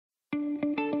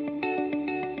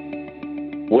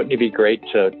wouldn't it be great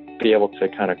to be able to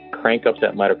kind of crank up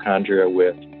that mitochondria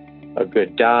with a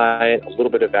good diet, a little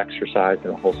bit of exercise,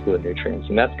 and a whole slew of nutrients?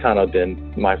 And that's kind of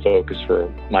been my focus for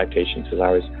my patients, is I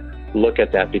always look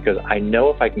at that, because I know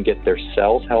if I can get their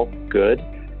cells health good,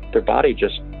 their body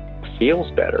just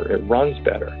feels better, it runs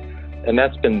better. And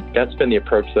that's been the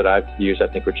approach that I've used, I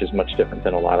think, which is much different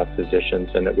than a lot of physicians.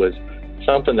 And it was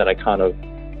something that I kind of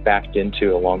backed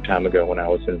into a long time ago when I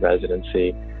was in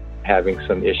residency, having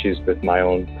some issues with my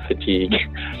own fatigue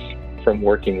from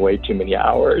working way too many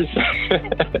hours.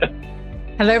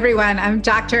 Hello, everyone. I'm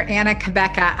Dr. Anna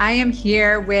Cabeca. I am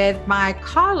here with my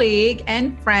colleague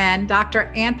and friend, Dr.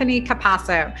 Anthony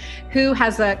Capasso, who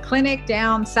has a clinic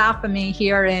down south of me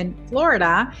here in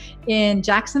Florida in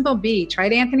Jacksonville Beach.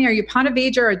 Right, Anthony? Are you Ponte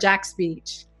Vedra or Jax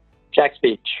Beach? Jax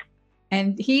Beach.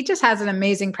 And he just has an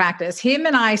amazing practice. Him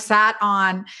and I sat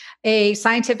on a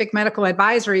scientific medical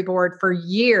advisory board for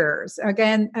years,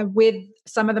 again, with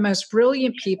some of the most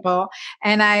brilliant people.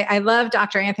 And I love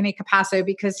Dr. Anthony Capasso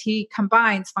because he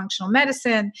combines functional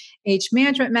medicine, age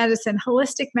management medicine,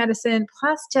 holistic medicine,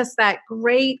 plus just that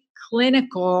great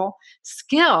clinical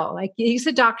skill. Like, he's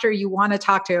a doctor you want to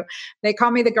talk to. They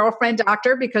call me the girlfriend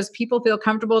doctor because people feel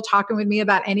comfortable talking with me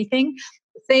about anything.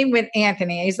 Same with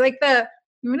Anthony. He's like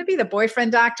you want to be the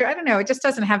boyfriend doctor? I don't know. It just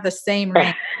doesn't have the same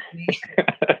ring.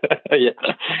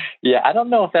 Yeah. I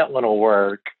don't know if that one will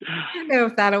work. I don't know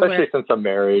if that'll Especially work. Since I'm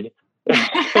married.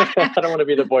 I don't want to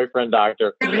be the boyfriend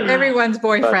doctor. Everyone's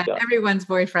boyfriend. Everyone's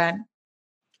boyfriend.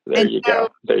 There you go.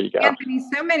 Anthony,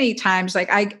 so many times,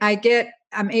 like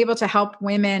I'm able to help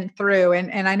women through,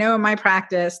 and I know in my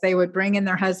practice, they would bring in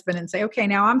their husband and say, okay,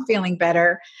 now I'm feeling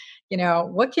better. You know,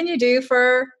 what can you do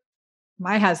for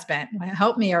my husband?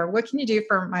 Help me. Or what can you do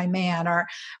for my man? Or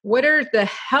what are the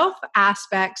health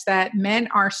aspects that men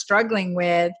are struggling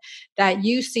with that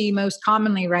you see most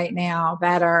commonly right now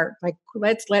that are like,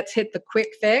 let's hit the quick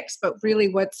fix, but really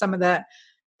what some of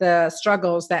the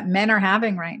struggles that men are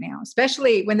having right now,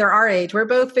 especially when they're our age. We're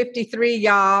both 53,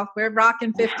 y'all. We're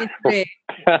rocking 53.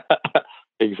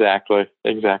 Exactly.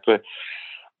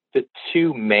 The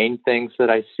two main things that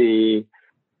I see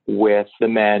with the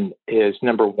men is,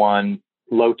 number one,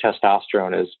 low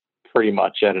testosterone is pretty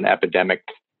much at an epidemic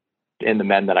in the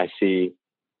men that I see,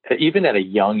 even at a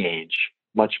young age,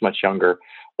 much, much younger.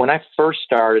 When I first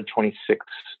started 26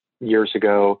 years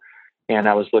ago, and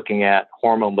I was looking at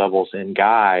hormone levels in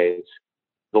guys,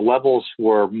 the levels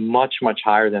were much, much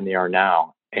higher than they are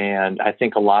now. And I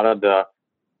think a lot of the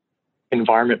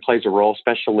environment plays a role,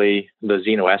 especially the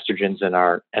xenoestrogens in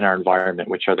our environment,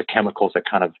 which are the chemicals that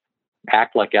kind of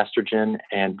act like estrogen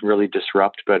and really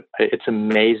disrupt. But it's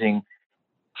amazing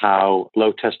how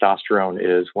low testosterone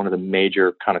is one of the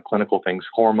major kind of clinical things,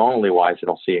 hormonally wise, that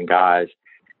I'll see in guys.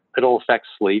 It'll affect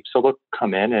sleep. So they'll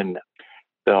come in and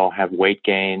they'll have weight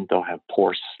gain, they'll have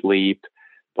poor sleep,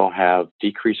 they'll have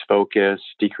decreased focus,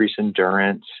 decreased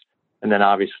endurance, and then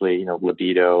obviously,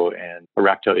 libido and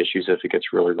erectile issues if it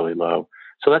gets really, really low.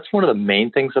 So that's one of the main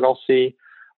things that I'll see.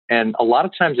 And a lot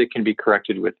of times it can be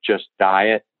corrected with just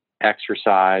diet,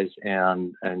 exercise,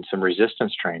 and some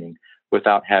resistance training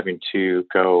without having to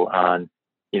go on,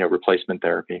 replacement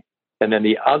therapy. And then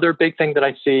the other big thing that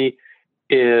I see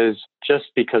is, just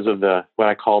because of what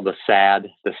I call the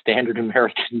standard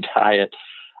American diet,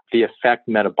 the effect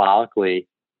metabolically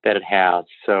that it has.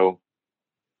 So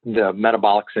the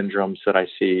metabolic syndromes that I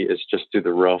see is just through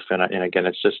the roof. And again,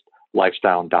 it's just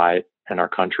lifestyle and diet in our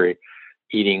country,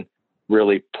 eating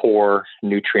really poor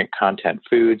nutrient content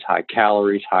foods, high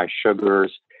calories, high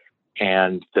sugars,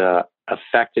 and the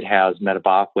effect it has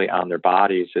metabolically on their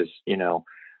bodies is,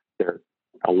 there are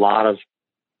a lot of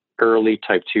early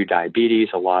type 2 diabetes,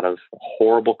 a lot of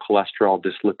horrible cholesterol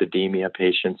dyslipidemia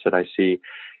patients that I see,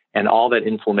 and all that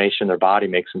inflammation in their body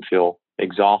makes them feel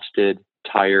exhausted,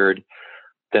 tired.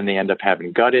 Then they end up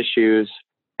having gut issues.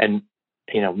 And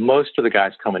most of the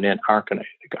guys coming in aren't going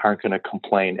to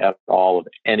complain at all of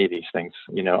any of these things,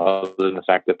 other than the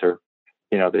fact that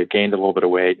they gained a little bit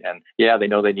of weight, and they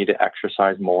know they need to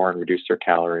exercise more and reduce their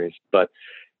calories. But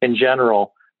in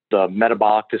general, the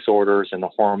metabolic disorders and the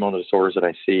hormonal disorders that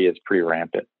I see is pretty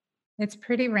rampant. It's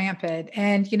pretty rampant.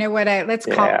 And you know what? Let's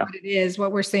call it what it is.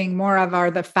 What we're seeing more of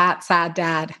are the fat, sad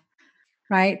dad,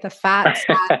 right? The fat,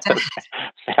 sad dad.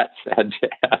 Fat, sad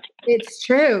dad. It's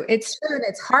true. It's true. And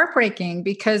it's heartbreaking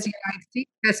because, I see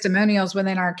testimonials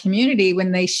within our community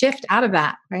when they shift out of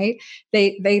that, right?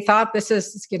 They thought this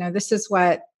is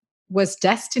what was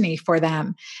destiny for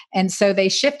them. And so they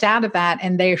shift out of that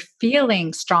and they're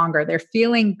feeling stronger. They're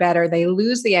feeling better. They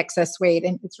lose the excess weight.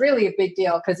 And it's really a big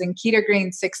deal because in Keto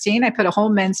Green 16, I put a whole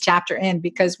men's chapter in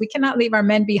because we cannot leave our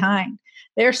men behind.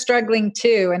 they're struggling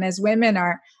too. And as women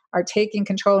are taking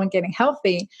control and getting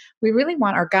healthy, we really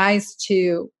want our guys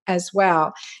to as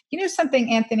well.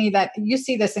 Something, Anthony, that you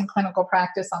see this in clinical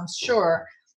practice, I'm sure,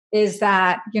 is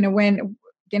that, when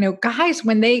guys,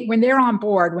 when they're on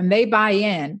board, when they buy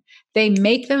in, they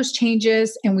make those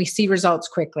changes and we see results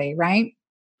quickly, right?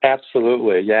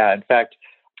 Absolutely. Yeah. In fact,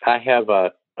 I have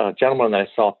a gentleman that I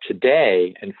saw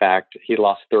today. In fact, he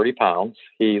lost 30 pounds.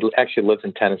 He actually lives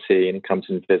in Tennessee and he comes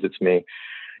and visits me.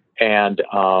 And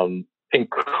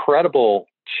incredible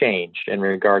change in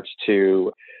regards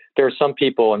to, there are some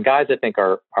people, and guys I think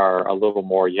are a little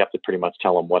more, you have to pretty much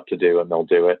tell them what to do and they'll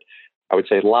do it. I would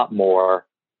say a lot more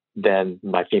than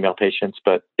my female patients,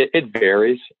 but it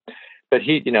varies. But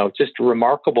he, just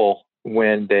remarkable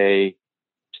when they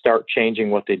start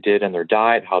changing what they did in their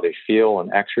diet, how they feel,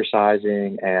 and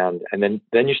exercising, and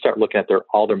then you start looking at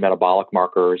all their metabolic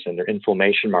markers and their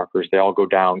inflammation markers. They all go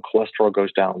down. Cholesterol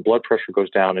goes down. Blood pressure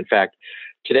goes down. In fact,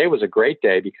 today was a great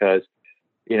day because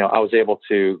I was able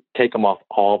to take him off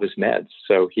all of his meds.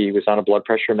 So he was on a blood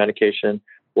pressure medication,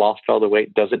 lost all the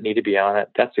weight, doesn't need to be on it.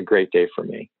 That's a great day for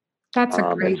me. That's a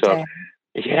great day.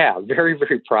 Yeah, very,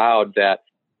 very proud that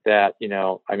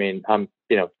I'm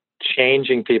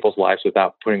changing people's lives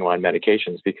without putting them on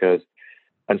medications, because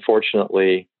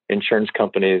unfortunately insurance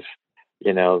companies,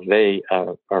 they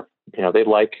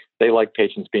like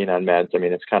patients being on meds. I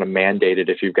mean, it's kind of mandated.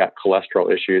 If you've got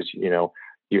cholesterol issues,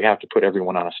 you have to put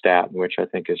everyone on a statin, which I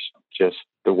think is just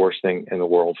the worst thing in the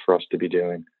world for us to be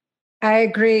doing. I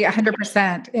agree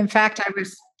 100%. In fact, I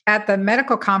was at the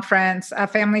medical conference, a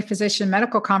family physician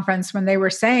medical conference, when they were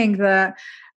saying the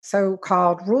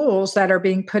so-called rules that are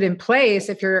being put in place.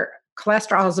 If your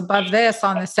cholesterol is above this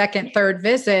on the second, third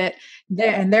visit,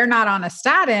 and they're not on a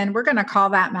statin, we're going to call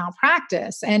that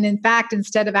malpractice. And in fact,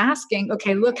 instead of asking,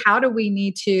 okay, look, how do we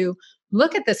need to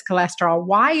look at this cholesterol?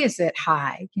 Why is it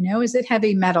high? Is it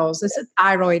heavy metals? Is it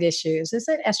thyroid issues? Is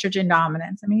it estrogen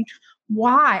dominance? I mean,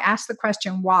 why? Ask the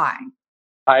question, why?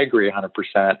 I agree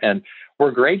 100%. And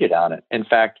we're graded on it. In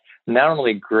fact, not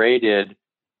only graded,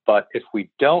 but if we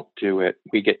don't do it,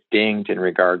 we get dinged in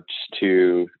regards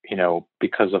to,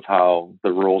 because of how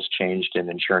the rules changed in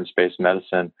insurance-based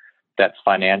medicine, that's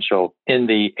financial in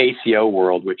the ACO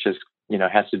world, which is,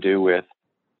 has to do with,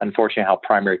 unfortunately, how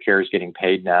primary care is getting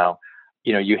paid now.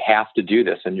 You have to do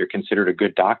this and you're considered a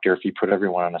good doctor if you put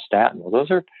everyone on a statin. Well,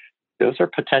 those are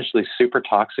potentially super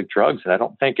toxic drugs. And I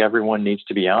don't think everyone needs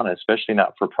to be on it, especially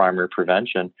not for primary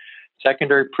prevention.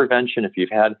 Secondary prevention, if you've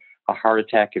had a heart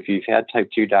attack, if you've had type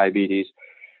 2 diabetes,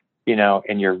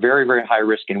 and you're very, very high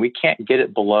risk, and we can't get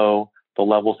it below the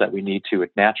levels that we need to with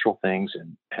natural things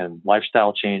and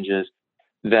lifestyle changes,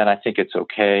 then I think it's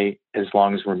okay, as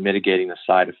long as we're mitigating the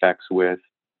side effects with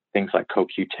things like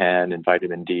CoQ10 and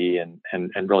vitamin D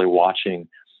and really watching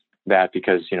that,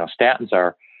 because, statins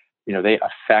are, they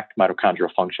affect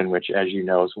mitochondrial function, which, as you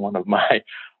know, is one of my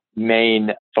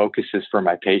main focuses for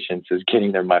my patients, is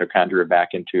getting their mitochondria back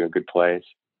into a good place.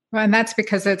 Well, and that's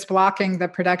because it's blocking the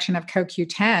production of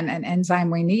CoQ10, an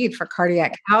enzyme we need for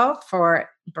cardiac health, for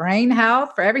brain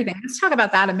health, for everything. Let's talk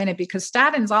about that a minute, because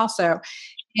statins also,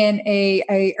 in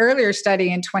a earlier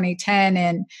study in 2010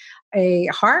 in a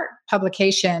heart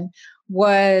publication,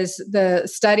 was the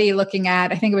study looking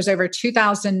at, I think it was over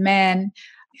 2,000 men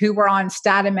who were on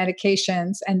statin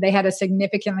medications, and they had a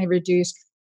significantly reduced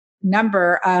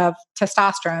number of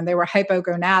testosterone. They were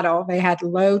hypogonadal. They had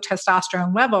low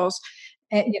testosterone levels.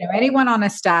 And, anyone on a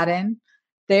statin,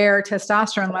 their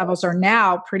testosterone levels are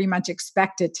now pretty much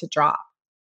expected to drop.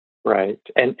 Right.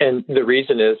 And the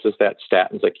reason is that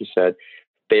statins, like you said,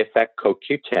 they affect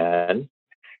CoQ10,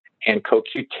 and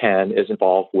CoQ10 is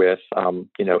involved with,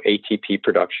 ATP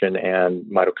production and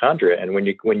mitochondria. And when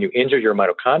you injure your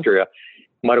mitochondria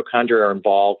are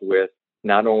involved with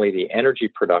not only the energy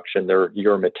production, they're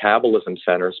your metabolism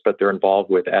centers, but they're involved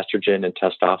with estrogen and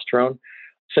testosterone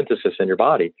synthesis in your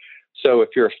body. So if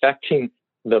you're affecting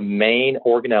the main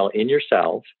organelle in your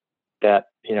cells that,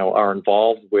 are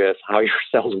involved with how your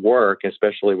cells work,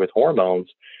 especially with hormones,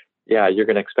 yeah, you're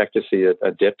going to expect to see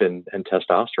a dip in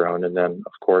testosterone, and then,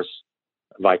 of course,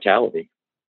 vitality.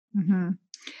 Mm-hmm.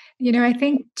 I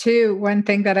think too, one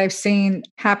thing that I've seen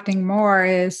happening more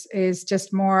is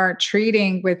just more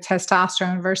treating with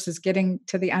testosterone versus getting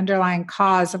to the underlying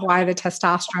cause of why the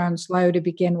testosterone's low to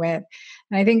begin with.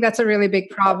 And I think that's a really big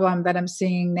problem that I'm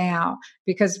seeing now,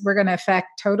 because we're going to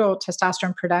affect total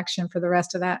testosterone production for the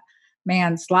rest of that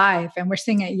man's life. And we're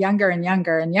seeing it younger and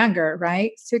younger and younger,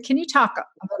 right? So can you talk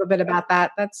a little bit about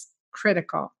that? That's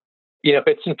critical.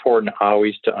 It's important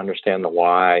always to understand the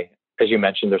why. As you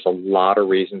mentioned, there's a lot of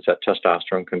reasons that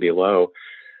testosterone can be low.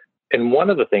 And one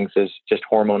of the things is just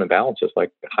hormone imbalances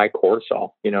like high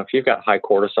cortisol. If you've got high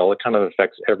cortisol, it kind of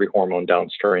affects every hormone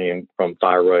downstream from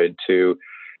thyroid to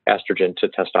estrogen to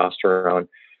testosterone.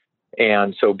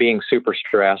 And so being super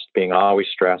stressed, being always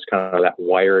stressed, kind of that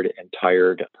wired and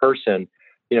tired person,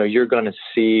 you're going to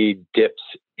see dips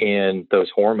in those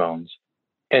hormones.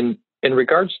 And in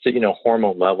regards to,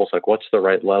 hormone levels, like what's the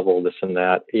right level, this and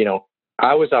that,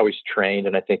 I was always trained,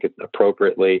 and I think it's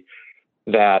appropriately,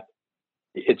 that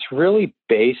it's really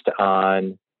based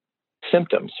on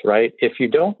symptoms, right? If you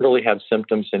don't really have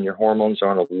symptoms and your hormones are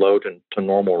on a low to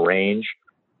normal range,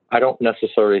 I don't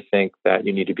necessarily think that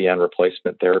you need to be on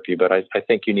replacement therapy, but I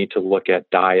think you need to look at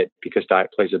diet, because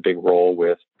diet plays a big role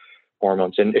with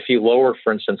hormones. And if you lower,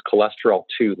 for instance, cholesterol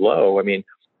too low,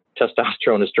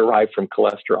 testosterone is derived from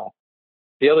cholesterol.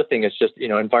 The other thing is just,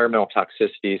 environmental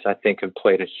toxicities, I think, have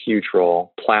played a huge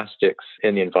role. Plastics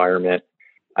in the environment,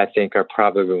 I think, are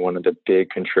probably one of the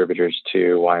big contributors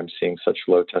to why I'm seeing such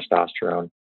low testosterone.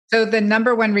 So the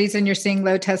number one reason you're seeing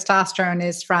low testosterone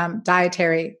is from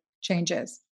dietary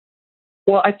changes.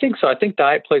 Well, I think so. I think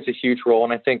diet plays a huge role,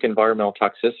 and I think environmental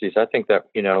toxicities. I think that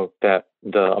that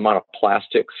the amount of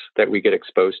plastics that we get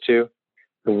exposed to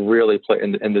really play,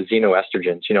 and the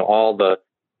xenoestrogens. All the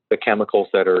chemicals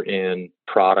that are in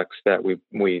products that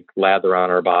we lather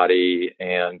on our body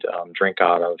and drink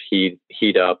out of,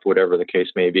 heat up, whatever the case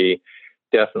may be,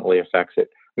 definitely affects it.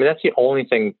 That's the only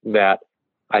thing that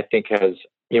I think has.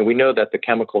 We know that the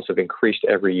chemicals have increased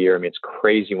every year. It's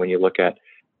crazy when you look at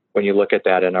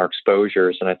that in our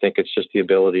exposures. And I think it's just the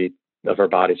ability of our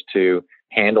bodies to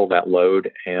handle that load.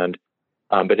 And,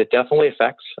 but it definitely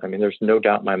affects, there's no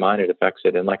doubt in my mind it affects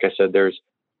it. And like I said, there's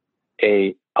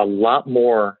a lot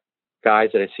more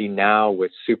guys that I see now with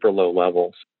super low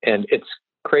levels. And it's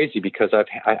crazy because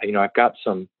I've got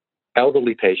some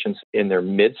elderly patients in their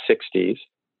mid 60s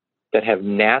that have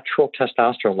natural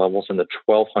testosterone levels in the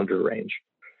 1200 range.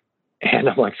 And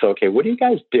I'm like, so, okay, what are you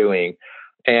guys doing?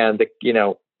 And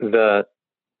the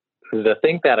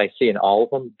thing that I see in all of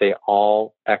them, they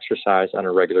all exercise on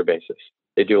a regular basis.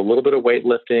 They do a little bit of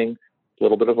weightlifting, a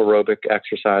little bit of aerobic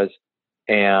exercise,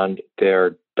 and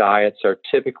their diets are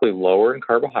typically lower in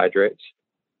carbohydrates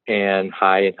and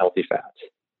high in healthy fats.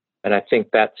 And I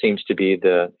think that seems to be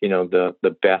the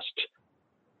best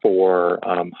for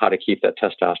how to keep that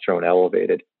testosterone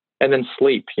elevated. And then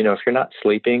sleep. If you're not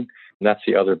sleeping, and that's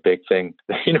the other big thing,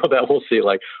 that we'll see,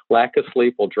 like lack of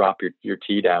sleep will drop your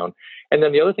T down. And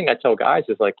then the other thing I tell guys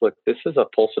is like, look, this is a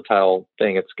pulsatile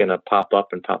thing. It's going to pop up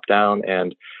and pop down.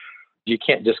 And you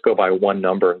can't just go by one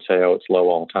number and say, oh, it's low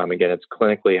all the time. Again, it's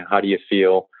clinically, how do you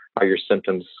feel? Are your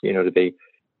symptoms, do they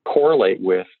correlate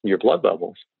with your blood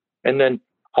levels? And then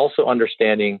also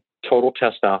understanding total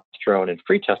testosterone and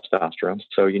free testosterone.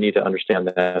 So you need to understand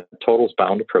that total is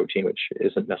bound to protein, which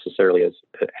isn't necessarily as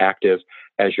active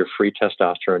as your free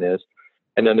testosterone is.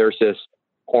 And then there's this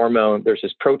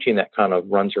protein that kind of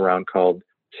runs around called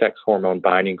sex hormone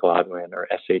binding globulin, or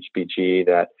SHBG,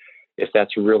 that if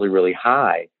that's really, really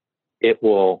high, it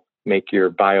will make your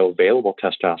bioavailable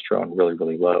testosterone really,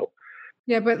 really low.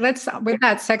 Yeah, but let's, with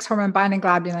that sex hormone binding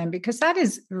globulin, because that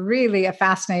is really a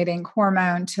fascinating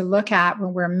hormone to look at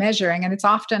when we're measuring. And it's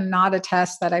often not a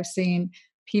test that I've seen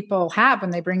people have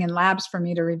when they bring in labs for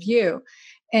me to review.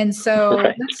 And so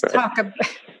let's talk about,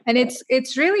 and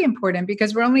it's really important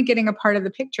because we're only getting a part of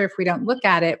the picture if we don't look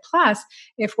at it. Plus,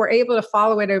 if we're able to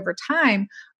follow it over time,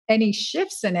 any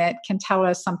shifts in it can tell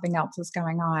us something else is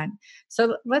going on.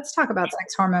 So let's talk about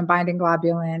sex hormone binding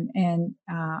globulin in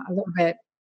a little bit.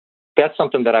 That's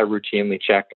something that I routinely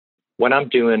check. When I'm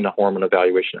doing the hormone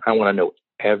evaluation, I want to know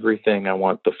everything. I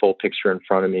want the full picture in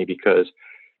front of me because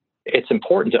it's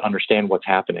important to understand what's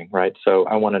happening, right? So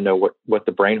I want to know what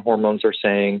the brain hormones are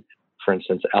saying. For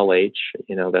instance, LH,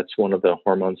 that's one of the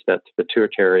hormones that the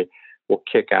pituitary will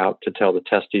kick out to tell the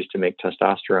testes to make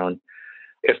testosterone.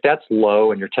 If that's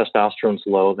low and your testosterone's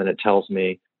low, then it tells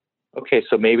me, okay,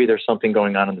 so maybe there's something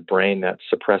going on in the brain that's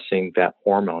suppressing that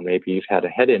hormone. Maybe you've had a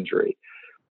head injury.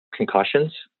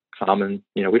 Concussions, common,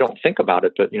 we don't think about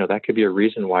it, but, that could be a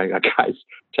reason why a guy's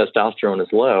testosterone is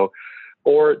low.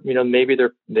 Or, maybe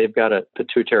they've got a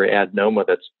pituitary adenoma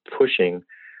that's pushing.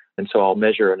 And so I'll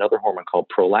measure another hormone called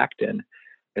prolactin.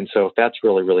 And so if that's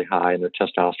really, really high and their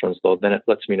testosterone is low, then it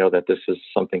lets me know that this is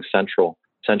something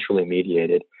centrally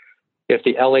mediated. If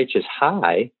the LH is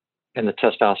high and the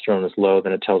testosterone is low,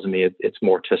 then it tells me it's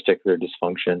more testicular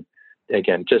dysfunction.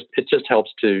 Again, it just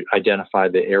helps to identify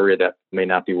the area that may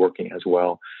not be working as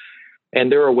well.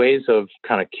 And there are ways of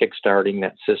kind of kickstarting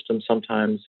that system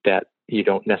sometimes that you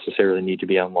don't necessarily need to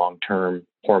be on long-term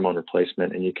hormone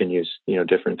replacement, and you can use,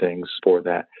 different things for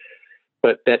that.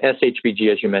 But that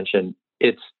SHBG, as you mentioned,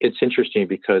 it's interesting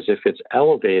because if it's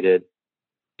elevated,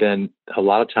 then a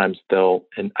lot of times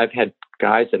and I've had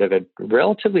guys that have had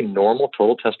relatively normal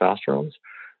total testosterones,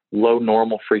 low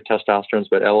normal free testosterones,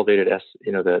 but elevated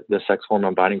the sex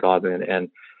hormone binding globulin, and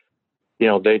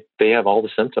they have all the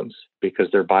symptoms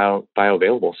because their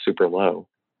bioavailable is super low.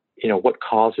 What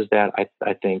causes that?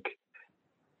 I think,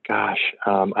 the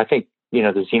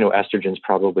xenoestrogens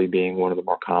probably being one of the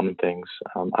more common things.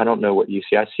 I don't know what you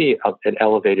see. I see it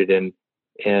elevated in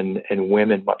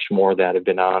women much more that have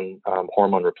been on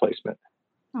hormone replacement.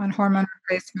 On hormone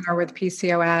replacement or with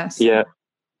PCOS.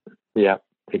 Yeah,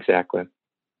 exactly.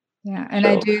 Yeah, and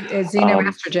I do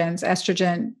xenoestrogens,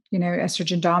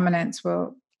 estrogen dominance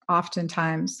will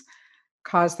oftentimes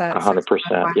cause that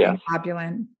 100%, yeah,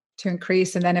 globulin to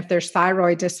increase, and then if there's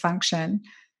thyroid dysfunction,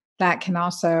 that can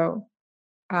also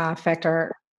affect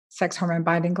our sex hormone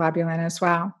binding globulin as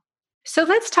well. So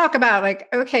let's talk about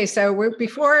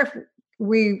before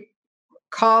we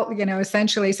call,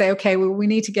 essentially say, okay, well, we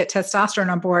need to get testosterone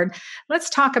on board. Let's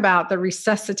talk about the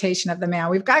resuscitation of the male.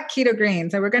 We've got keto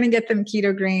greens, and we're going to get them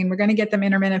keto green. We're going to get them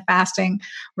intermittent fasting.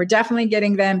 We're definitely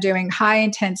getting them doing high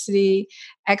intensity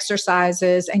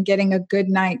exercises and getting a good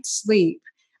night's sleep.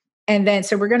 And then,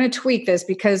 so we're going to tweak this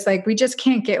because we just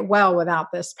can't get well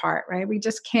without this part, right? We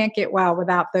just can't get well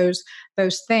without those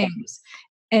things.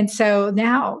 And so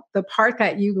now the part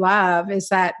that you love is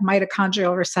that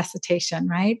mitochondrial resuscitation,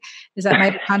 right? Is that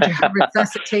mitochondrial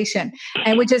resuscitation,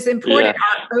 and which is important.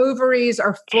 Yeah. Our ovaries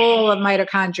are full of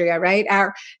mitochondria, right?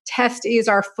 Our testes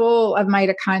are full of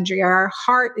mitochondria. Our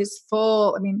heart is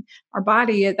full. I mean, our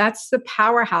body, that's the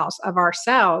powerhouse of our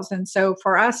cells. And so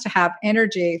for us to have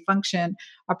energy, function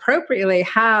appropriately,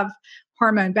 have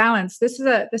hormone balance, this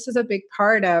is a big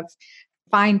part of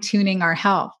fine-tuning our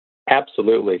health.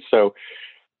 Absolutely. So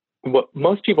what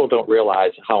most people don't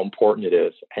realize how important it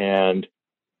is. And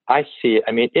I see it.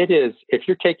 I mean, it is, if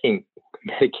you're taking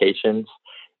medications,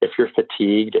 if you're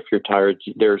fatigued, if you're tired,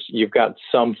 you've got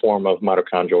some form of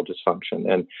mitochondrial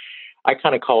dysfunction. And I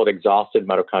kind of call it exhausted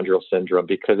mitochondrial syndrome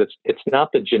because it's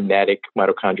not the genetic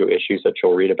mitochondrial issues that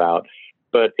you'll read about,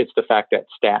 but it's the fact that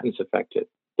statins affect it.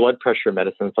 Blood pressure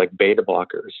medicines like beta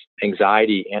blockers,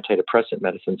 anxiety, antidepressant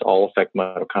medicines all affect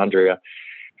mitochondria.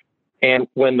 And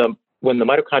when the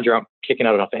mitochondria aren't kicking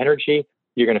out enough energy,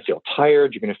 you're going to feel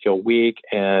tired, you're going to feel weak,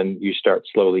 and you start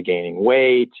slowly gaining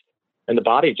weight, and the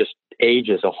body just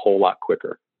ages a whole lot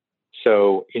quicker.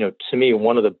 So, to me,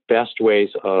 one of the best ways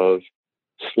of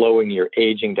slowing your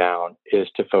aging down is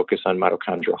to focus on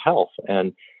mitochondrial health,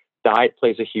 and diet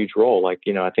plays a huge role.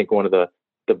 I think one of the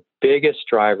biggest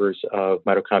drivers of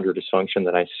mitochondrial dysfunction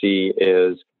that I see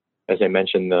is, as I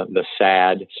mentioned, the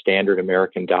SAD, standard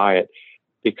American diet.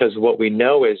 Because what we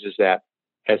know is that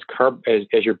as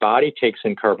your body takes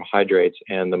in carbohydrates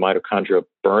and the mitochondria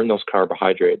burn those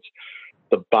carbohydrates,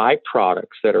 the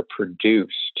byproducts that are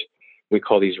produced, we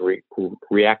call these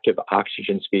reactive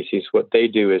oxygen species. What they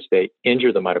do is they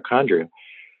injure the mitochondria.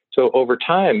 So over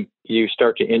time, you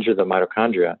start to injure the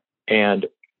mitochondria. And,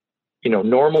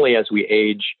 normally as we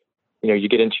age, you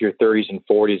get into your 30s and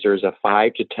 40s, there's a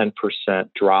 5 to 10%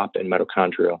 drop in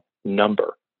mitochondrial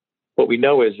number. What we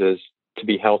know is to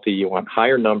be healthy, you want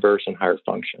higher numbers and higher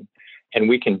function. And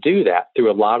we can do that through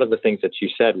a lot of the things that you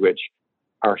said, which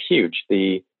are huge.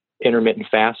 The intermittent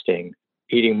fasting,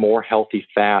 eating more healthy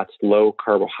fats, low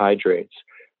carbohydrates,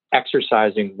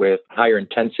 exercising with higher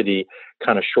intensity,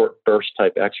 kind of short burst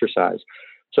type exercise.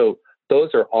 So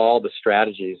those are all the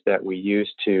strategies that we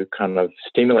use to kind of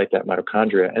stimulate that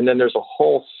mitochondria. And then there's a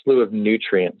whole slew of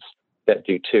nutrients that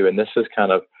do too. And this is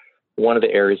kind of one of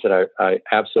the areas that I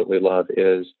absolutely love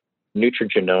is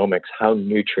nutrigenomics, how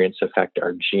nutrients affect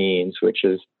our genes, which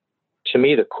is, to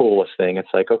me, the coolest thing. It's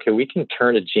like, okay, we can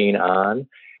turn a gene on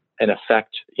and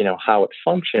affect, how it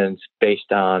functions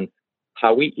based on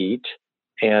how we eat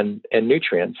and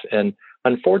nutrients. And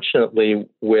unfortunately,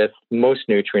 with most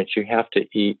nutrients, you have to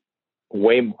eat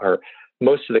way more.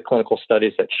 Most of the clinical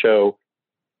studies that show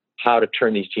how to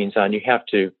turn these genes on, you have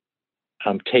to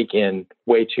take in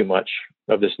way too much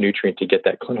of this nutrient to get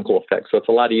that clinical effect. So it's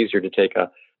a lot easier to take a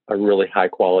really high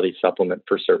quality supplement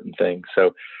for certain things.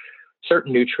 So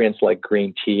certain nutrients like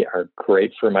green tea are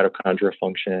great for mitochondrial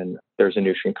function. There's a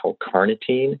nutrient called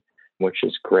carnitine, which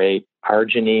is great.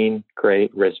 Arginine,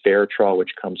 great. Resveratrol,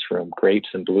 which comes from grapes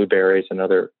and blueberries,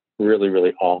 another really,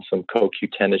 really awesome.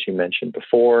 CoQ10, as you mentioned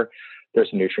before. There's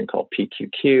a nutrient called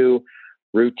PQQ,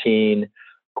 rutin,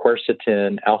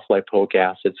 quercetin, alpha-lipoic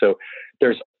acid. So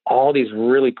there's all these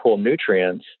really cool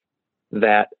nutrients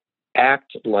that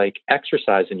act like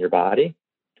exercise in your body,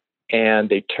 and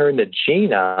they turn the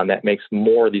gene on that makes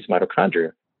more of these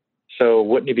mitochondria. So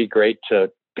wouldn't it be great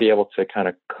to be able to kind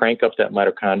of crank up that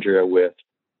mitochondria with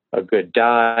a good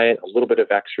diet, a little bit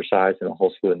of exercise, and a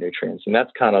whole slew of nutrients? And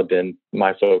that's kind of been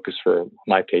my focus for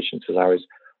my patients, is I always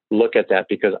look at that,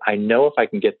 because I know if I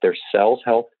can get their cells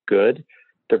health good,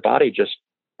 their body just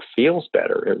feels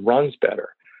better. It runs better.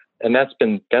 And that's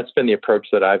been the approach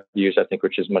that I've used, I think,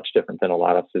 which is much different than a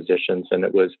lot of physicians. And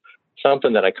it was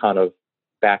something that I kind of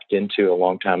backed into a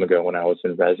long time ago when I was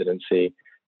in residency,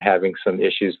 having some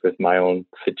issues with my own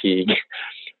fatigue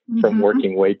from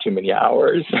working way too many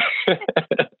hours.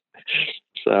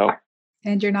 So.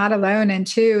 And you're not alone. And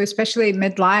two, especially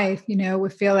midlife, we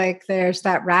feel like there's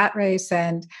that rat race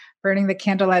and burning the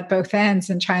candle at both ends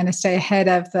and trying to stay ahead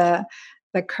of the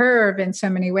curve in so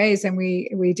many ways. And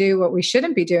we do what we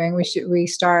shouldn't be doing. We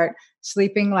start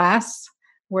sleeping less,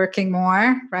 working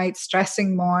more, right?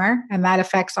 Stressing more, and that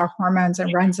affects our hormones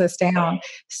and runs us down.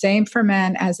 Same for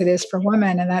men as it is for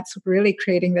women. And that's really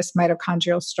creating this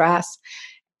mitochondrial stress,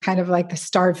 kind of like the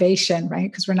starvation, right?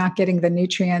 Because we're not getting the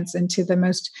nutrients into the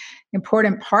most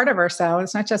important part of our cell.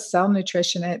 It's not just cell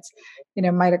nutrition. It's,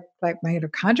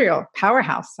 mitochondrial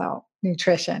powerhouse cell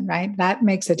nutrition, right? That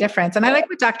makes a difference. And I like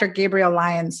what Dr. Gabrielle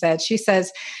Lyons said. She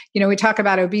says, we talk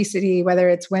about obesity, whether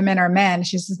it's women or men.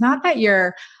 She says, not that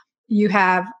you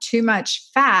have too much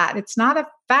fat. It's not a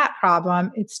fat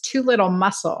problem. It's too little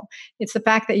muscle. It's the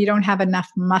fact that you don't have enough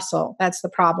muscle. That's the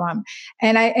problem.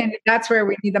 And that's where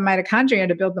we need the mitochondria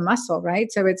to build the muscle,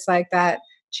 right? So it's like that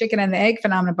chicken and the egg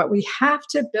phenomenon, but we have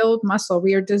to build muscle.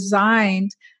 We are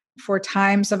designed for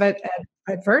times of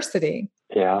adversity.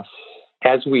 Yes.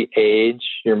 As we age,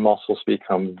 your muscles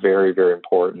become very, very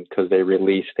important because they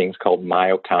release things called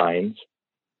myokines,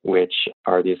 which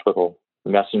are these little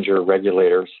messenger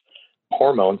regulators,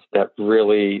 hormones that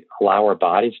really allow our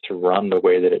bodies to run the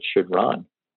way that it should run.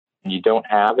 And you don't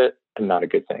have it, and not a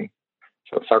good thing.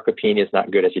 So sarcopenia is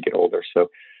not good as you get older. So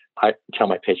I tell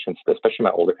my patients, especially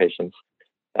my older patients,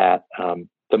 that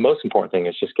the most important thing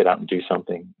is just get out and do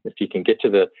something. If you can get to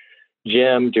the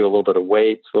gym, do a little bit of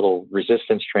weights, a little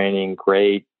resistance training,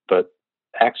 great. But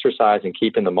exercise and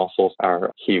keeping the muscles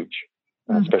are huge,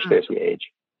 especially as we age.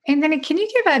 And then can you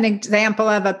give an example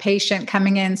of a patient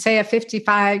coming in, say a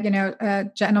 55,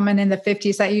 a gentleman in the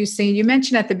 50s that you see? You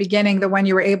mentioned at the beginning the one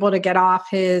you were able to get off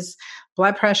his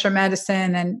blood pressure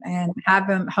medicine and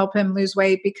help him lose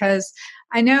weight, because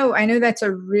I know that's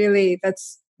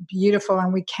that's beautiful,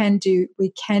 and we can do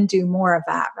more of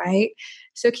that, right?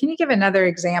 So can you give another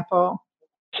example?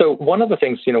 So one of the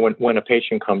things, when a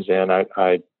patient comes in,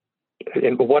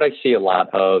 and what I see a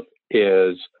lot of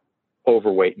is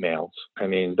overweight males. I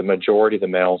mean, the majority of the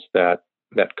males that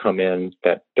come in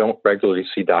that don't regularly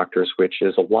see doctors, which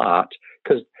is a lot,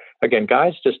 because again,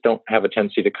 guys just don't have a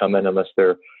tendency to come in unless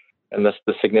the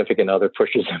significant other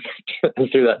pushes them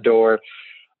through that door.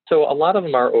 So a lot of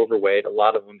them are overweight. A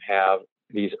lot of them have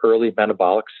these early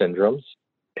metabolic syndromes.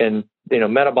 And,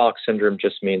 metabolic syndrome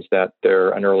just means that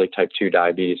they're an early type 2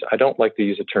 diabetes. I don't like to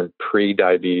use the term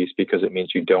pre-diabetes because it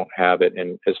means you don't have it.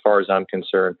 And as far as I'm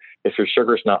concerned, if your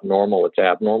sugar's not normal, it's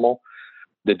abnormal.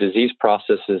 The disease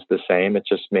process is the same. It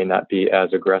just may not be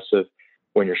as aggressive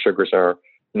when your sugars are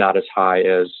not as high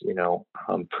as,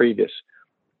 previous.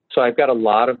 So I've got a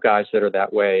lot of guys that are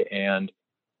that way. And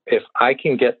if I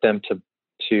can get them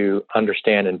to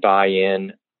understand and buy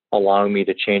in, allowing me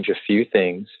to change a few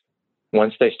things,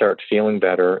 once they start feeling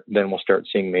better, then we'll start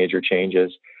seeing major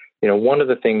changes. One of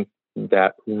the things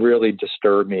that really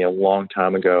disturbed me a long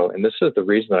time ago, and this is the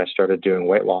reason that I started doing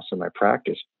weight loss in my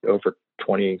practice over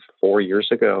 24 years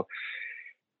ago,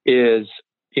 is,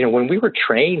 when we were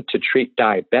trained to treat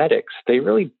diabetics, they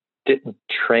really didn't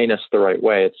train us the right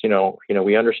way. It's,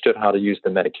 we understood how to use the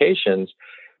medications,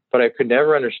 but I could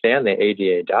never understand the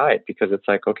ADA diet, because it's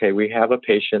like, okay, we have a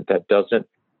patient that doesn't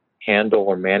handle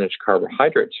or manage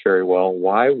carbohydrates very well.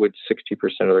 Why would 60%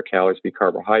 of their calories be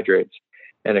carbohydrates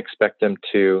and expect them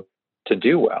to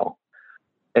do well?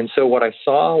 And so what I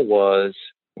saw was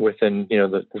within,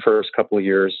 the first couple of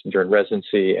years during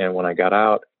residency and when I got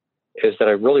out, is that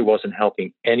I really wasn't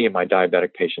helping any of my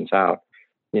diabetic patients out.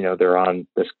 They're on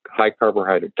this high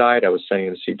carbohydrate diet. I was sending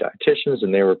them to see dietitians,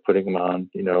 and they were putting them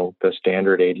on, the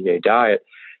standard ADA diet.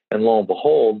 And lo and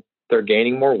behold, they're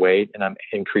gaining more weight, and I'm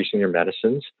increasing their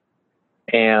medicines.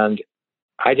 And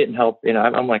I didn't help,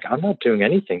 I'm like, I'm not doing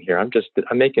anything here.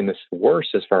 I'm making this worse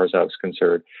as far as I was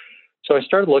concerned. So I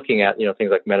started looking at,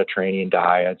 things like Mediterranean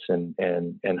diets and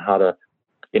how to,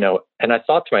 and I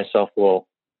thought to myself, well,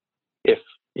 if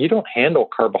you don't handle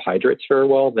carbohydrates very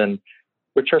well, then,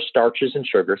 which are starches and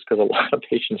sugars, because a lot of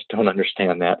patients don't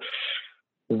understand that,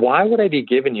 why would I be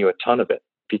giving you a ton of it?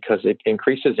 Because it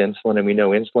increases insulin, and we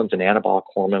know insulin's an anabolic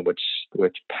hormone, which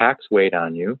which packs weight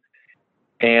on you.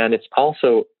 And it's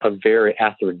also a very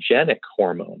atherogenic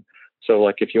hormone. So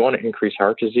like if you want to increase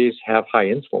heart disease, have high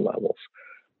insulin levels.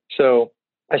 So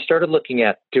I started looking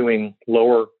at doing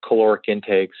lower caloric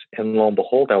intakes, and lo and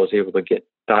behold, I was able to get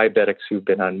diabetics who've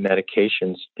been on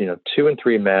medications, 2 and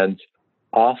 3 meds,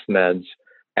 off meds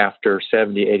after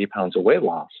 70, 80 pounds of weight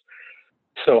loss.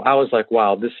 So I was like,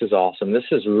 wow, this is awesome. This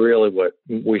is really what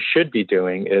we should be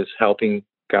doing, is helping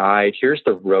guide. Here's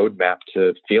the roadmap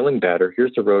to feeling better.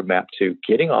 Here's the roadmap to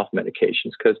getting off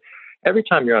medications. Because every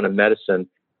time you're on a medicine,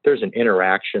 there's an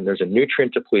interaction, there's a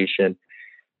nutrient depletion.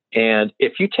 And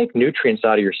if you take nutrients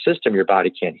out of your system, your body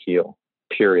can't heal,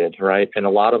 period, right? And a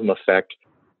lot of them affect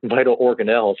vital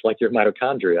organelles like your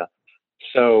mitochondria.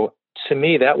 So to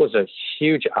me, that was a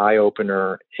huge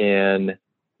eye-opener in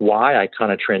why I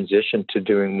kind of transitioned to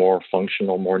doing more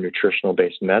functional, more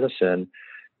nutritional-based medicine,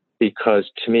 because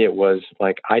to me, it was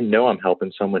like, I know I'm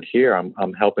helping someone here.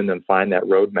 I'm helping them find that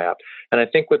roadmap. And I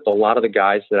think with a lot of the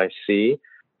guys that I see,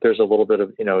 there's a little bit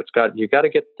of, you got to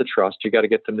get the trust. You got to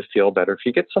get them to feel better. If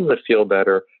you get someone to feel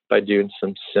better by doing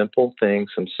some simple things,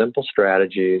 some simple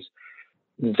strategies,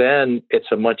 then it's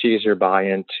a much easier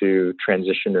buy-in to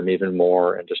transition them even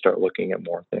more and to start looking at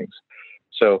more things.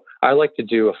 So I like to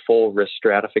do a full risk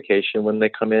stratification when they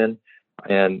come in.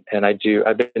 And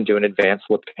I've been doing advanced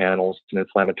lipid panels and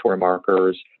inflammatory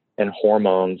markers and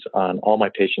hormones on all my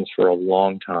patients for a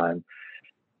long time.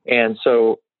 And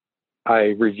so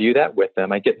I review that with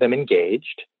them. I get them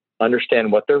engaged,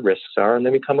 understand what their risks are, and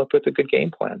then we come up with a good game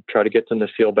plan, try to get them to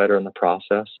feel better in the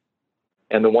process.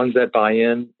 And the ones that buy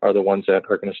in are the ones that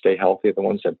are going to stay healthy. The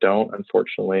ones that don't,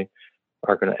 unfortunately,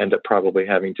 are going to end up probably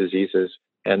having diseases.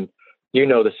 And you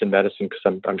know this in medicine,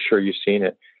 because I'm sure you've seen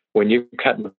it. When you've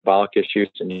got metabolic issues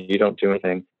and you don't do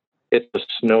anything, it's a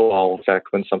snowball effect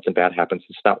when something bad happens.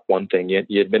 It's not one thing.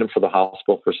 You admit them for the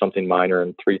hospital for something minor,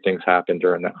 and 3 things happen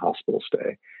during that hospital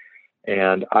stay.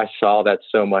 And I saw that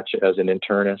so much as an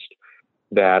internist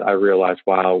that I realized,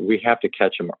 wow, we have to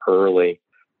catch them early.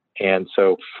 And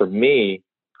so for me,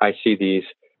 I see these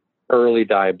early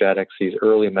diabetics, these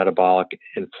early metabolic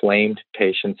inflamed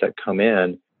patients that come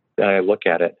in, and I look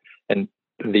at it. And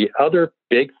the other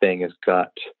big thing is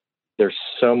gut. There's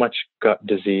so much gut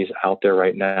disease out there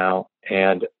right now.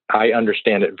 And I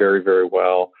understand it very, very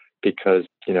well because,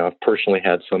 I've personally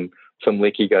had some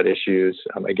leaky gut issues.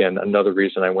 Again, another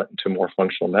reason I went into more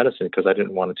functional medicine, because I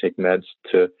didn't want to take meds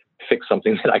to fix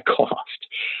something that I caused.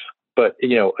 But,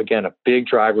 again, a big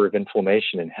driver of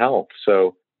inflammation and health.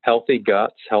 So healthy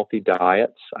guts, healthy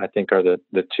diets, I think are the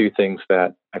 2 things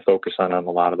that I focus on a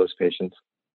lot of those patients.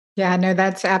 Yeah, no,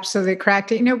 that's absolutely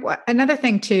correct. Another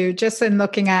thing too, just in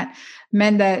looking at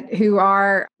men who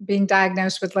are being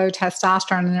diagnosed with low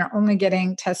testosterone and they're only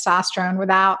getting testosterone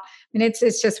without,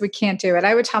 it's just, we can't do it.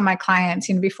 I would tell my clients,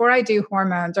 before I do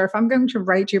hormones, or if I'm going to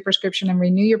write you a prescription and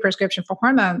renew your prescription for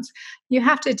hormones, you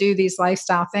have to do these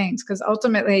lifestyle things, because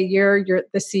ultimately you're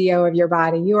the CEO of your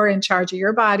body. You are in charge of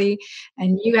your body,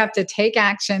 and you have to take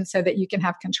action so that you can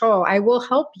have control. I will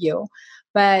help you.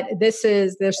 But there's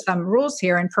some rules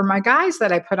here. And for my guys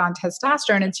that I put on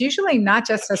testosterone, it's usually not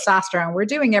just testosterone. We're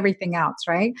doing everything else,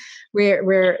 right?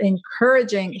 We're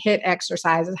encouraging HIIT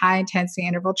exercises, high intensity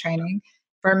interval training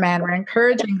for men. We're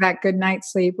encouraging that good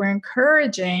night's sleep. We're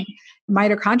encouraging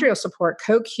mitochondrial support,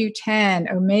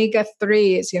 CoQ10,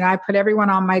 omega-3s. I put everyone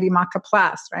on Mighty Maca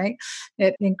Plus, right?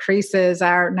 It increases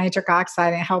our nitric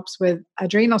oxide and helps with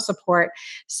adrenal support.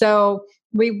 So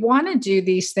we want to do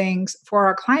these things for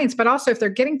our clients, but also if they're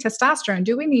getting testosterone,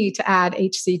 do we need to add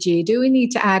HCG? Do we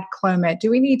need to add Clomid? Do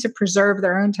we need to preserve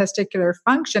their own testicular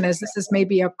function, as this is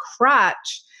maybe a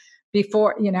crutch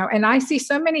before, and I see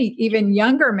so many even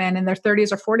younger men in their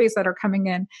 30s or 40s that are coming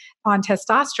in on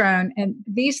testosterone, and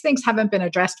these things haven't been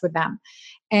addressed with them,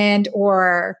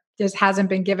 or this hasn't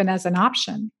been given as an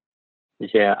option.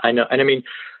 Yeah, I know.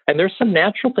 And there's some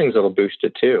natural things that'll boost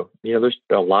it too. There's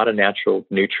a lot of natural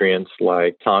nutrients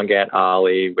like Tongat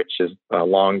Ali, which is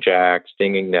long jack,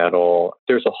 stinging nettle.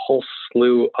 There's a whole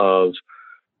slew of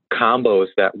combos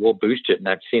that will boost it. And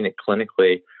I've seen it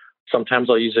clinically. Sometimes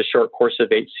I'll use a short course of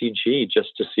HCG just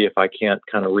to see if I can't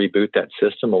kind of reboot that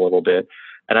system a little bit.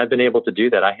 And I've been able to do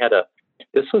that.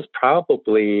 This was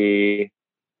probably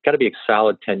got to be a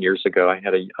solid 10 years ago. I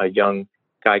had a young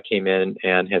guy came in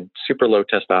and had super low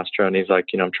testosterone. He's like,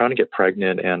 I'm trying to get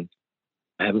pregnant and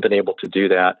I haven't been able to do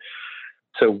that.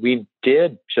 So we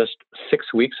did just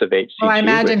 6 weeks of HCG. Well, I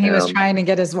imagine he was trying to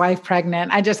get his wife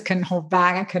pregnant. I just couldn't hold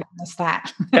back. I couldn't miss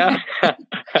that.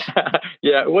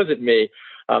 Yeah, it wasn't me.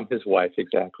 His wife,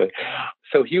 exactly.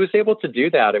 So he was able to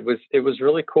do that. It was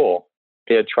really cool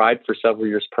He had tried for several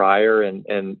years prior and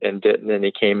didn't. And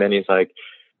he came in, he's like,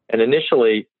 and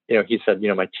initially, he said,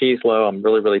 my T's low. I'm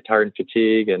really, really tired and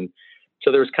fatigued. And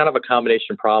so there was kind of a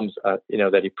combination of problems,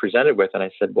 that he presented with. And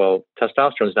I said, well,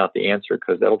 testosterone is not the answer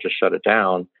because that'll just shut it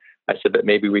down. I said, but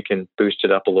maybe we can boost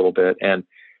it up a little bit. And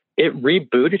it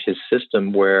rebooted his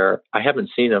system where I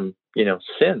haven't seen him,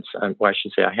 since. Well, I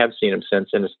should say I have seen him since,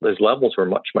 and his levels were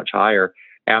much, much higher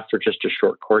after just a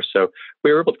short course. So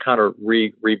we were able to kind of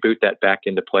reboot that back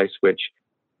into place, which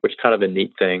kind of a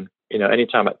neat thing.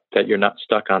 Anytime that you're not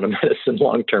stuck on a medicine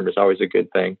long term is always a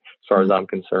good thing, as far as I'm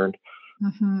concerned.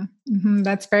 Mm-hmm. Mm-hmm.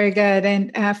 That's very good.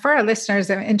 And for our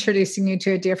listeners, I'm introducing you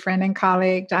to a dear friend and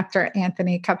colleague, Dr.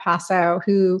 Anthony Capasso,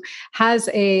 who has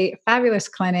a fabulous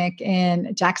clinic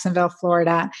in Jacksonville,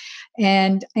 Florida.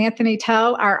 And Anthony,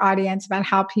 tell our audience about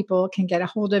how people can get a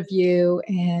hold of you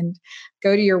and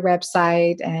go to your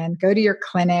website and go to your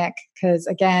clinic. Because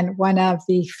again, one of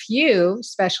the few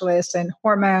specialists in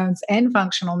hormones and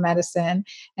functional medicine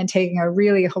and taking a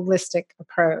really holistic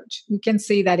approach. You can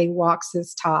see that he walks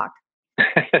his talk.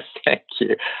 Thank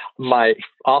you. My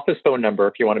office phone number,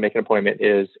 if you want to make an appointment,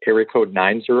 is area code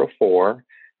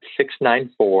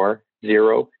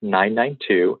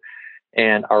 904-694-0992.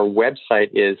 And our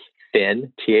website is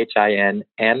thin,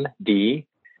 THINMD,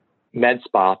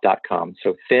 medspa.com.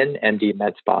 So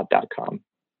thinmdmedspa.com.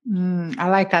 I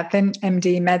like that,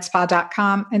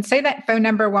 thinmdmedspa.com. And say that phone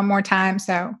number one more time.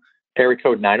 So area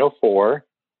code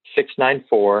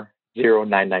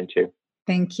 904-694-0992.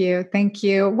 Thank you. Thank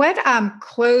you. What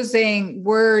closing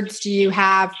words do you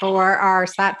have for our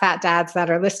fat dads that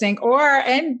are listening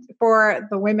and for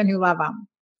the women who love them?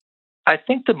 I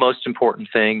think the most important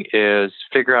thing is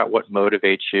figure out what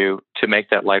motivates you to make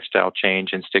that lifestyle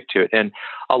change and stick to it. And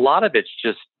a lot of it's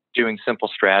just doing simple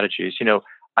strategies.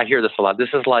 I hear this a lot. This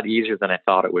is a lot easier than I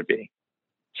thought it would be.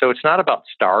 So it's not about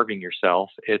starving yourself.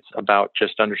 It's about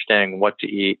just understanding what to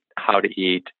eat, how to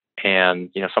eat, and,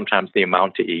 sometimes the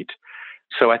amount to eat.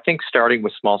 So I think starting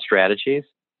with small strategies,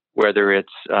 whether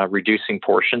it's reducing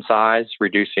portion size,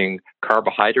 reducing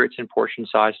carbohydrates in portion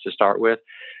size to start with,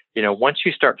 once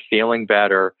you start feeling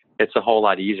better, it's a whole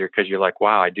lot easier because you're like,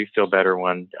 wow, I do feel better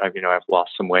when I've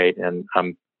lost some weight and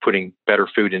I'm putting better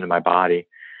food into my body.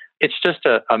 It's just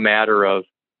a matter of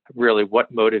really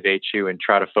what motivates you and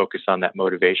try to focus on that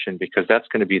motivation because that's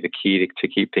going to be the key to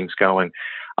keep things going.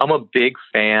 I'm a big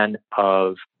fan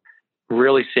of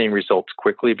really seeing results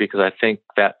quickly because I think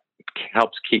that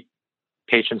helps keep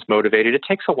patients motivated. It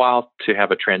takes a while to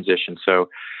have a transition. So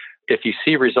if you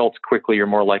see results quickly, you're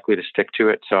more likely to stick to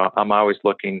it. So I'm always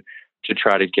looking to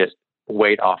try to get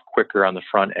weight off quicker on the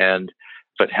front end,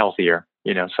 but healthier,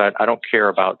 so I don't care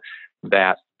about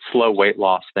that slow weight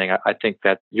loss thing. I think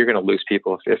that you're going to lose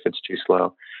people if it's too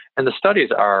slow. And the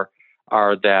studies are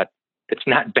that it's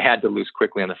not bad to lose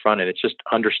quickly on the front end. It's just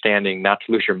understanding not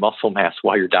to lose your muscle mass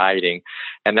while you're dieting.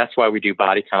 And that's why we do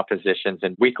body compositions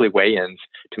and weekly weigh-ins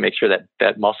to make sure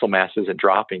that muscle mass isn't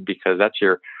dropping because that's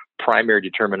your primary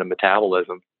determinant of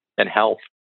metabolism and health.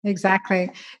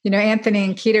 Exactly. Anthony,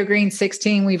 in Keto Green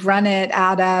 16, we've run it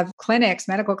out of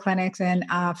medical clinics in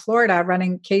Florida,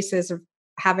 running cases of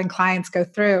having clients go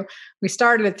through. We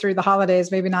started it through the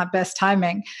holidays, maybe not best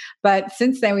timing. But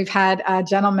since then, we've had a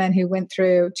gentleman who went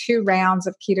through 2 rounds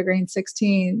of Keto Green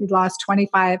 16. He lost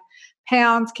 25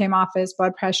 pounds, came off his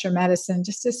blood pressure medicine,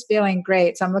 just feeling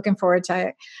great. So I'm looking forward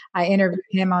to I interviewed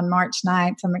him on March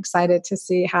 9th. I'm excited to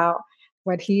see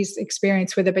what he's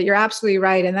experienced with it. But you're absolutely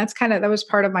right. And that was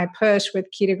part of my push with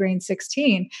Keto Green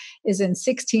 16 is in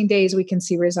 16 days, we can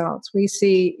see results. We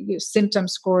see symptom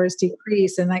scores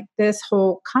decrease. And this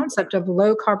whole concept of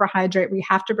low carbohydrate, we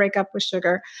have to break up with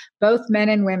sugar, both men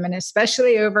and women,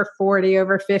 especially over 40,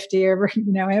 over 50, over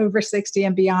 60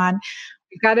 and beyond.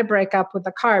 We've got to break up with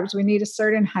the carbs. We need a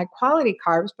certain high quality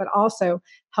carbs, but also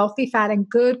healthy fat and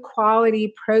good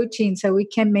quality protein so we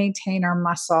can maintain our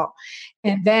muscle.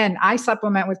 And then I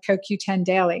supplement with CoQ10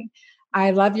 daily.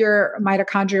 I love your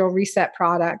mitochondrial reset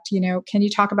product. Can you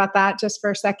talk about that just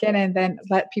for a second and then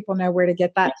let people know where to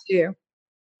get that too?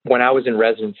 When I was in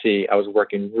residency, I was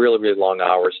working really, really long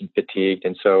hours and fatigued.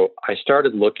 And so I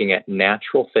started looking at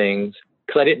natural things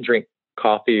because I didn't drink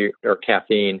coffee or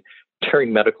caffeine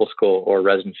during medical school or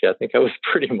residency. I think I was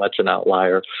pretty much an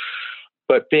outlier.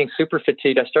 But being super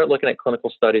fatigued, I started looking at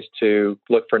clinical studies to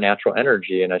look for natural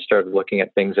energy. And I started looking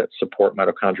at things that support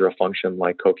mitochondrial function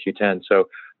like CoQ10. So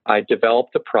I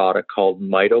developed a product called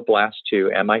MitoBlast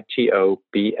 2, MitoBlast.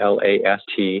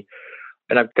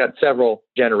 And I've got several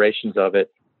generations of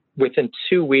it. Within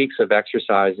 2 weeks of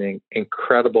exercising,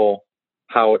 incredible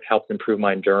how it helped improve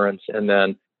my endurance. And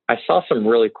then I saw some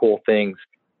really cool things.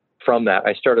 from that,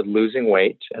 I started losing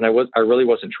weight, and I really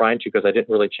wasn't trying to because I didn't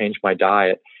really change my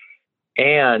diet.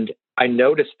 And I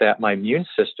noticed that my immune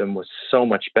system was so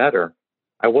much better.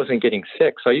 I wasn't getting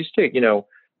sick. So I used to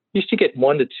get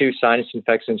 1 to 2 sinus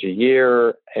infections a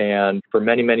year. And for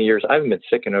many, many years, I haven't been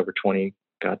sick in over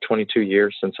 22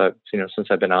 years since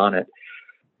I've been on it.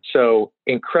 So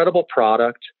incredible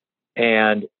product.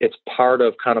 And it's part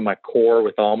of kind of my core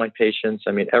with all my patients.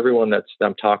 I mean, everyone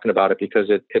I'm talking about it, because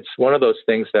it's one of those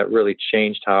things that really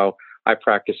changed how I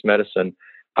practice medicine.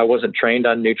 I wasn't trained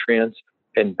on nutrients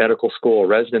in medical school or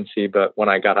residency, but when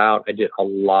I got out, I did a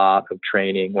lot of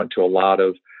training, went to a lot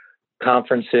of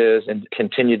conferences, and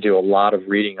continued to do a lot of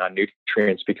reading on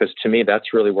nutrients, because to me,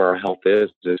 that's really where our health is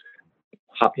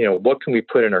how, what can we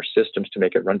put in our systems to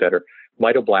make it run better?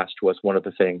 Mitoblast was one of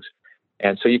the things.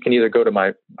 And so you can either go to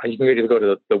the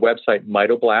website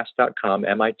mitoblast.com,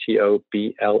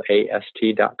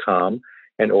 mitoblast.com,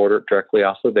 and order it directly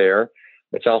off of there.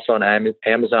 It's also on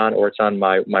Amazon, or it's on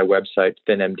my website,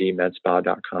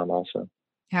 thinmdmedspa.com also.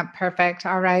 Yeah, perfect.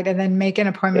 All right. And then make an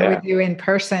appointment with you in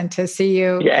person to see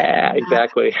you. Yeah,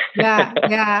 exactly.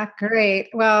 Yeah, great.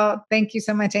 Well, thank you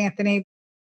so much, Anthony.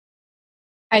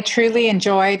 I truly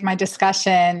enjoyed my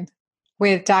discussion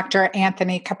with Dr.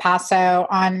 Anthony Capasso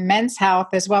on men's health,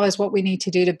 as well as what we need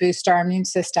to do to boost our immune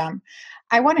system.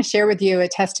 I want to share with you a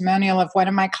testimonial of one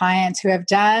of my clients who have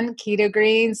done Keto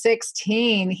Green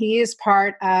 16. He is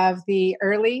part of the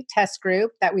early test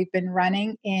group that we've been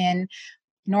running in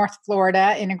North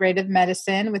Florida Integrative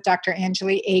Medicine with Dr.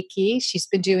 Anjali Akey. She's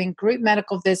been doing group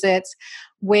medical visits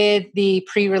with the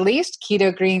pre-released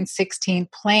Keto Green 16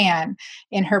 plan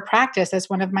in her practice as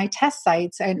one of my test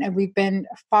sites. And we've been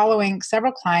following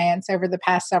several clients over the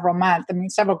past several months. I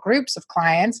mean, several groups of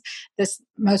clients. This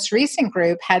most recent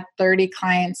group had 30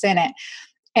 clients in it.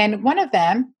 And one of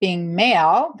them, being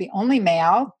male, the only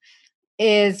male,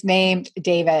 is named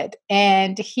David,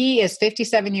 and he is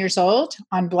 57 years old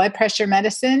on blood pressure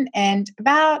medicine and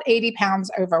about 80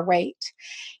 pounds overweight.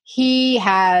 He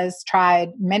has tried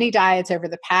many diets over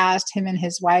the past. Him and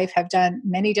his wife have done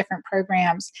many different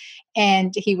programs,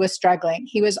 and he was struggling.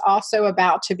 He was also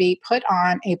about to be put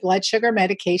on a blood sugar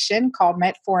medication called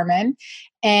metformin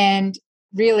and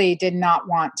really did not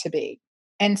want to be.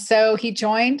 And so he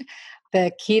joined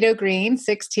the Keto Green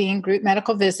 16 group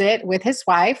medical visit with his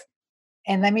wife.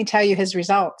 And let me tell you his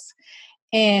results.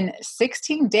 In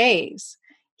 16 days,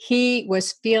 he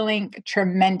was feeling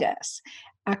tremendous.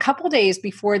 A couple days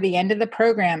before the end of the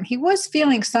program, he was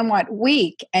feeling somewhat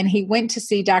weak, and he went to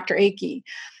see Dr. Akey.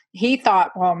 He thought,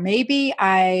 well, maybe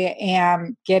I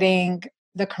am getting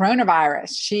the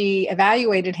coronavirus. She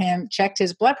evaluated him, checked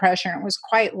his blood pressure, and it was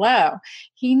quite low.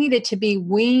 He needed to be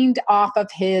weaned off of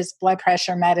his blood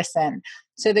pressure medicine.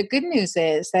 So the good news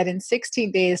is that in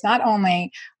 16 days, not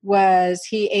only was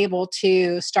he able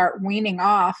to start weaning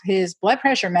off his blood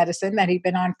pressure medicine that he'd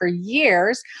been on for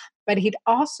years, but he'd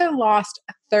also lost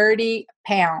 30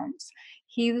 pounds.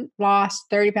 He lost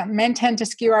 30 pounds. Men tend to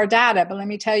skew our data, but let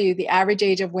me tell you, the average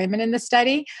age of women in the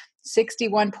study,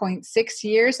 61.6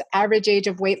 years, average age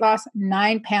of weight loss,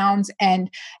 9 pounds, and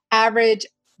average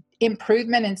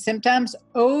improvement in symptoms,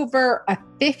 over a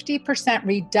 50%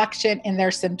 reduction in their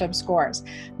symptom scores.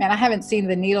 Man, I haven't seen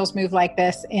the needles move like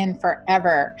this in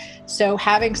forever. So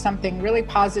having something really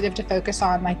positive to focus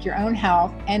on, like your own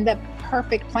health, and the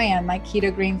perfect plan like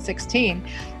Keto Green 16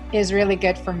 is really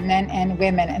good for men and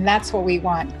women. And that's what we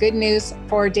want. Good news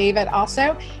for David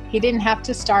also, he didn't have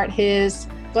to start his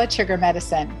blood sugar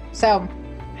medicine. So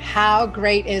how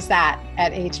great is that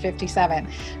at age 57?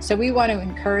 So we want to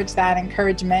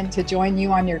encourage men to join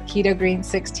you on your Keto Green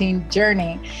 16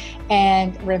 journey.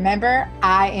 And remember,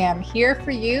 I am here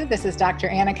for you. This is Dr.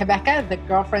 Anna Cabeca, the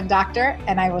girlfriend doctor,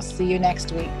 and I will see you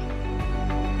next week.